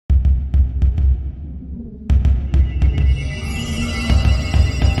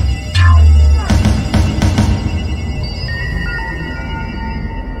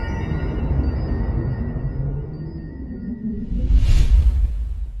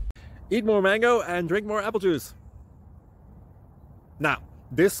Eat more mango and drink more apple juice. Now,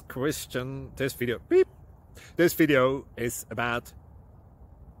 this video is about...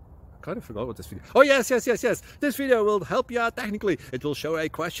 I kind of forgot what this video... Oh, yes. This video will help you out technically. It will show a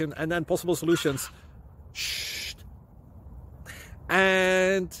question and then possible solutions. Shh.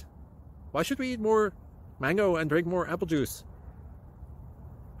 And why should we eat more mango and drink more apple juice?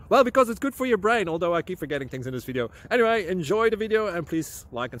 Well, because it's good for your brain, although I keep forgetting things in this video. Anyway, enjoy the video and please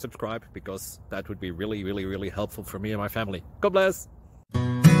like and subscribe, because that would be really helpful for me and my family. God bless!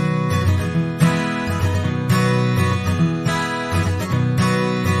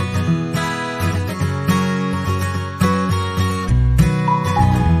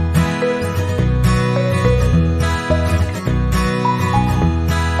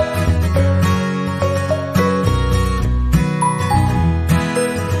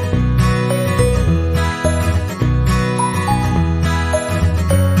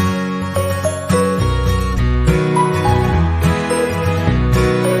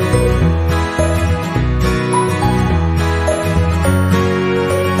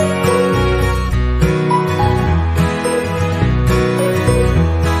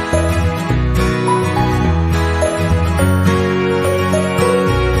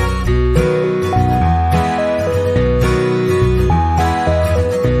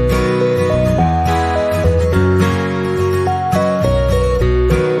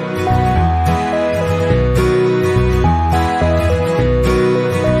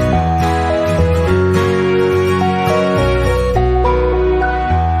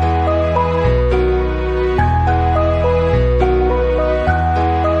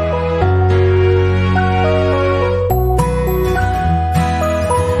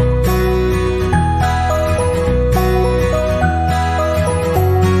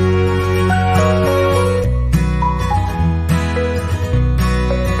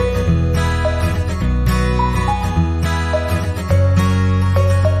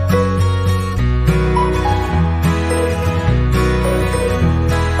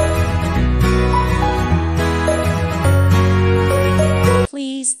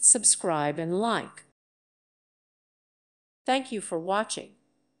 Please subscribe and like. Thank you for watching.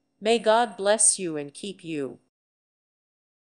 May God bless you and keep you.